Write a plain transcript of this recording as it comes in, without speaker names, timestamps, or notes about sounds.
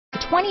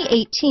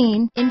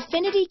2018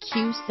 Infiniti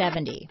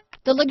Q70.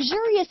 The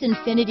luxurious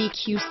Infiniti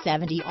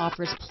Q70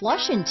 offers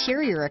plush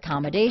interior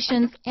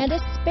accommodations and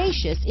a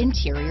spacious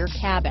interior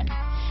cabin.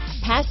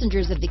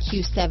 Passengers of the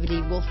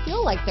Q70 will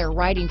feel like they're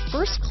riding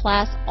first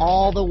class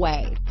all the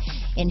way.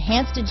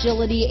 Enhanced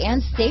agility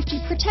and safety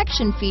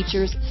protection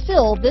features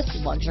fill this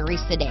luxury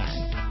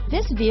sedan.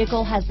 This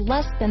vehicle has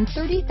less than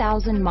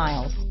 30,000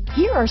 miles.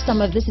 Here are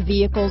some of this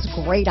vehicle's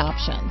great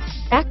options: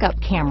 backup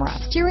camera,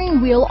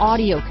 steering wheel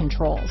audio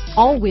controls,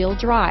 all-wheel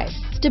drive,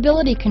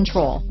 stability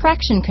control,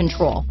 traction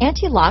control,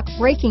 anti-lock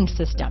braking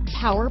system,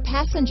 power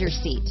passenger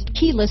seat,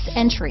 keyless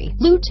entry,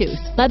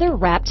 Bluetooth,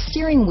 leather-wrapped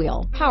steering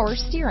wheel, power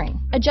steering,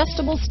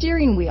 adjustable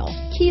steering wheel,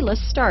 keyless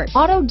start,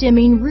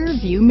 auto-dimming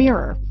rear-view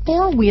mirror,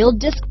 four-wheel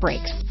disc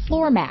brakes,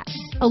 floor mats,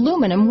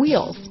 aluminum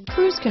wheels,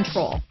 cruise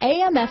control,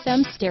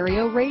 AM/FM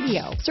stereo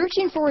radio.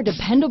 Searching for a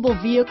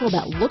dependable vehicle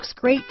that looks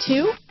great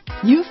too?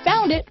 You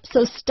found it,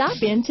 so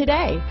stop in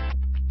today.